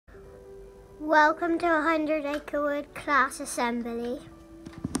Welcome to 100 Acre Wood class assembly.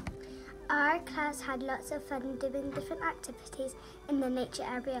 Our class had lots of fun doing different activities in the nature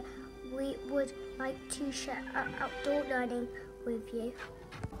area. We would like to share our outdoor learning with you.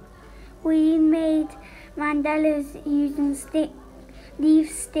 We made mandalas using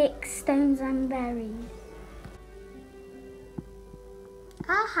leaves, sticks, stones and berries.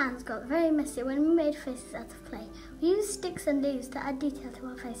 Our hands got very messy when we made faces out of clay. We used sticks and leaves to add detail to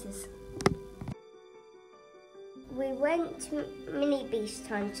our faces. We went mini beast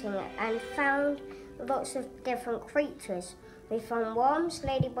hunting and found lots of different creatures. We found worms,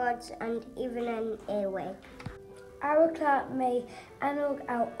 ladybugs and even an earwig. Our class made analog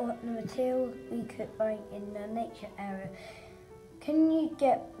out of the material we could find in the nature area. Can you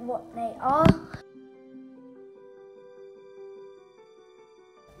get what they are?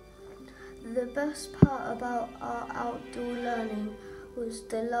 The best part about our outdoor learning was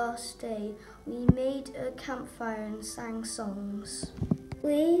the last day. We made a campfire and sang songs.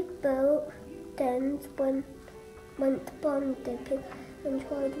 We built dens, went bond dipping and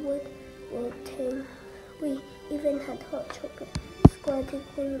tried wood wilting. We even had hot chocolate, squirted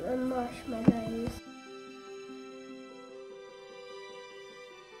cream and marshmallows.